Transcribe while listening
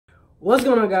What's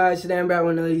going on, guys? Today I'm back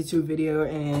with another YouTube video,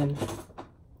 and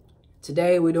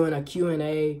today we're doing a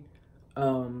Q&A,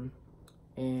 and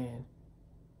yeah,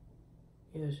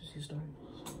 let's just get started.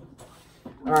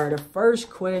 Alright, the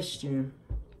first question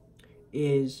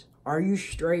is, are you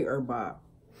straight or bi?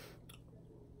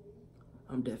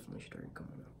 I'm definitely straight, come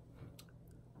on.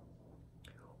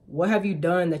 What have you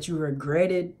done that you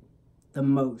regretted the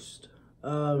most?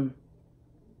 I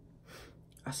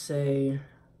say,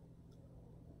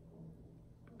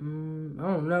 I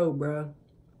don't know, bro.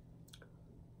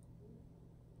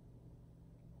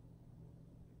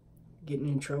 Getting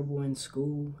in trouble in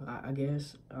school, I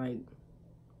guess. Like,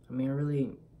 I mean, I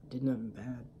really did nothing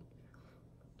bad.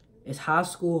 Is high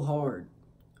school hard?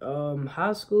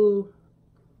 High school,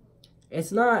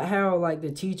 it's not how, like,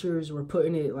 the teachers were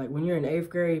putting it. Like, when you're in 8th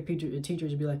grade, the teachers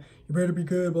would be like, you better be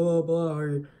good, blah, blah, blah,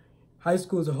 or high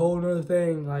school is a whole nother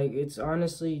thing. Like, it's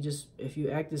honestly just, if you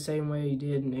act the same way you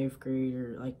did in 8th grade,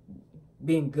 or, like,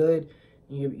 being good,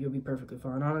 you'll be perfectly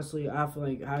fine. Honestly, I feel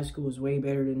like high school is way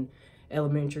better than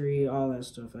elementary, all that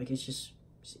stuff. Like, it's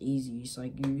easy. It's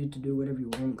like, you get to do whatever you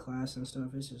want in class and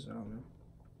stuff. It's just, I don't know.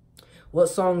 What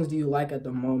songs do you like at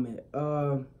the moment?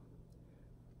 I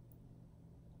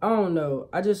don't know.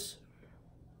 I just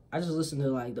listen to,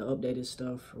 like, the updated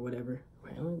stuff or whatever.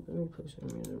 Wait, let me put some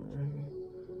music right here.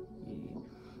 Yeah.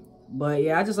 But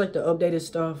yeah, I just like the updated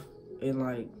stuff, and,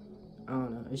 like, I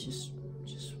don't know. It's just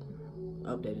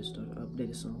updated stuff,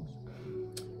 updated songs.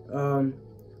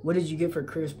 What did you get for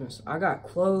Christmas? I got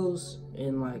clothes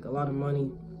and, like, a lot of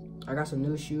money. I got some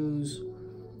new shoes.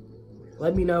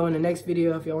 Let me know in the next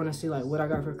video if y'all want to see, like, what I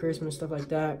got for Christmas, stuff like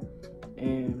that.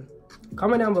 And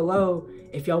comment down below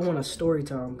if y'all want a story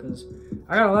time, because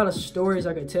I got a lot of stories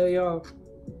I could tell y'all,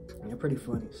 and they're pretty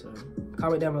funny. So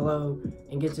comment down below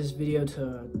and get this video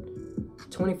to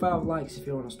 25 likes if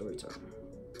you want a story time.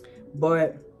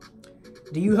 But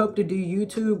do you hope to do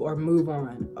YouTube or move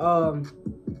on?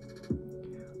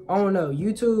 I don't know.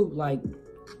 YouTube, like,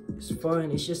 it's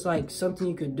fun. It's just, like, something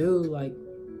you could do. Like,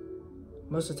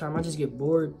 most of the time I just get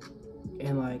bored,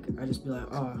 and, like, I just be like,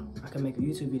 oh, I can make a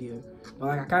YouTube video. But,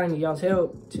 like, I kind of need y'all's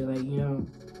help to, like, you know,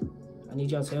 I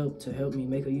need y'all's help to help me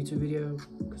make a YouTube video.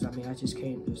 Because, I mean, I just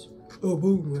can't just, oh,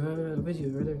 boom, I have a video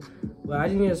right there. But I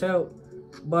just need y'all's help.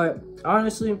 But,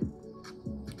 honestly,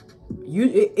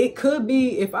 it could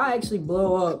be, if I actually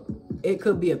blow up, it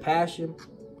could be a passion.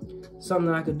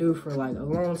 Something I could do for, like, a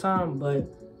long time. But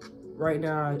right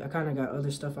now, I kind of got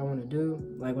other stuff I want to do.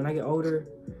 Like, when I get older,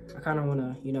 I kind of want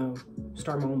to, you know,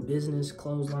 start my own business,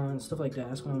 clothesline, stuff like that.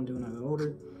 That's what I'm doing when I get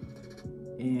older.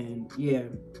 And, yeah.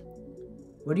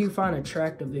 What do you find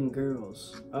attractive in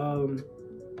girls?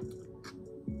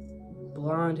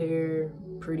 Blonde hair,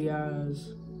 pretty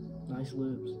eyes, nice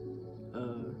lips,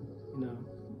 you know,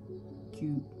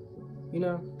 cute, you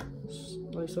know,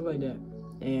 like, stuff like that.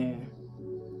 And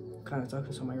I'm kind of talking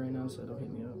to somebody right now, so don't hit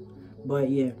me up. But,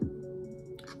 yeah.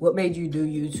 What made you do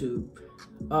YouTube?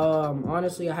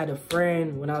 Honestly, I had a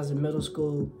friend when I was in middle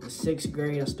school. In 6th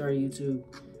grade, I started YouTube.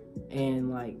 And,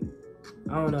 like,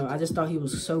 I don't know. I just thought he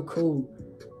was so cool.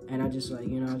 And I just, like,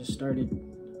 you know, I just started.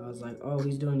 I was like, oh,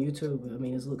 he's doing YouTube. I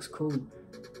mean, this looks cool.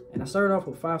 And I started off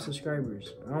with 5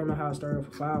 subscribers. I don't know how I started off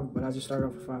with 5, but I just started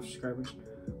off with 5 subscribers.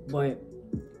 But,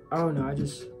 I don't know. I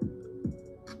just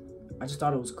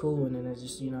thought it was cool. And then it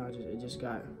just, you know, it just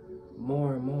got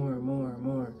more and more and more and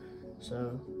more.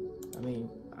 So, I mean,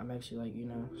 I'm actually, like, you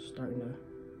know, starting to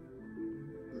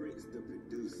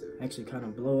actually kind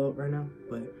of blow up right now.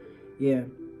 But, yeah.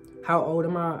 How old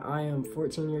am I? I am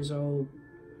 14 years old.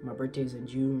 My birthday is in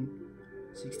June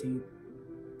 16th.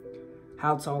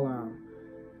 How tall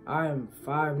I am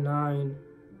 5'9",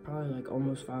 probably, like,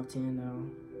 almost 5'10" now.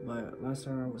 But last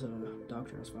time I was a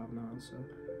doctor, I was 5'9", so,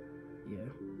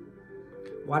 yeah.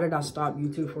 Why did I stop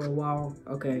YouTube for a while?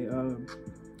 Okay, the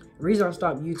reason I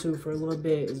stopped YouTube for a little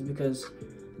bit is because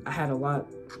I had a lot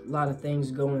of things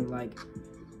going. Like,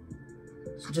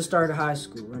 just started high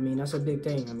school. I mean, that's a big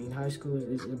thing. I mean, high school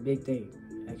is a big thing,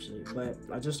 actually. But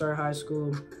I just started high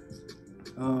school.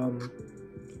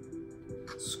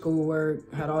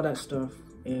 Schoolwork, had all that stuff,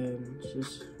 and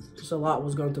just a lot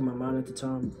was going through my mind at the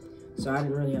time. So I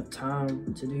didn't really have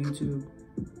time to do YouTube.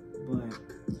 But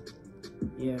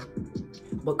yeah.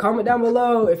 But comment down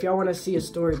below if y'all want to see a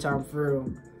story time for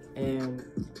real. And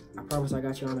I promise I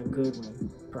got you on a good one.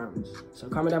 Promise. So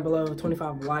comment down below,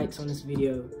 25 likes on this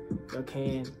video if y'all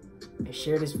can. And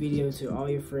share this video to all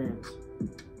your friends.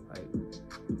 Like,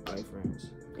 all your friends.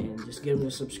 And just get them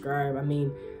to subscribe. I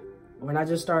mean, when I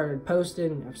just started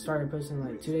posting, I started posting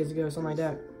like 2 days ago, something like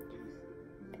that.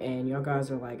 And y'all guys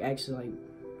are, like, actually,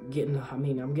 like, getting, I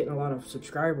mean, I'm getting a lot of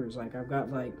subscribers. Like, I've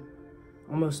got, like,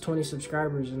 almost 20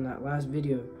 subscribers in that last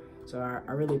video. So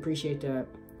I really appreciate that.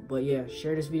 But yeah,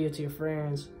 share this video to your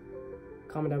friends.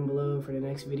 Comment down below for the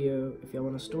next video. If y'all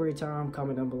want a story time,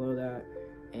 comment down below that.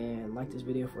 And like this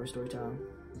video for a story time.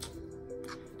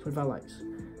 25 likes.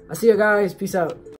 I'll see you guys. Peace out.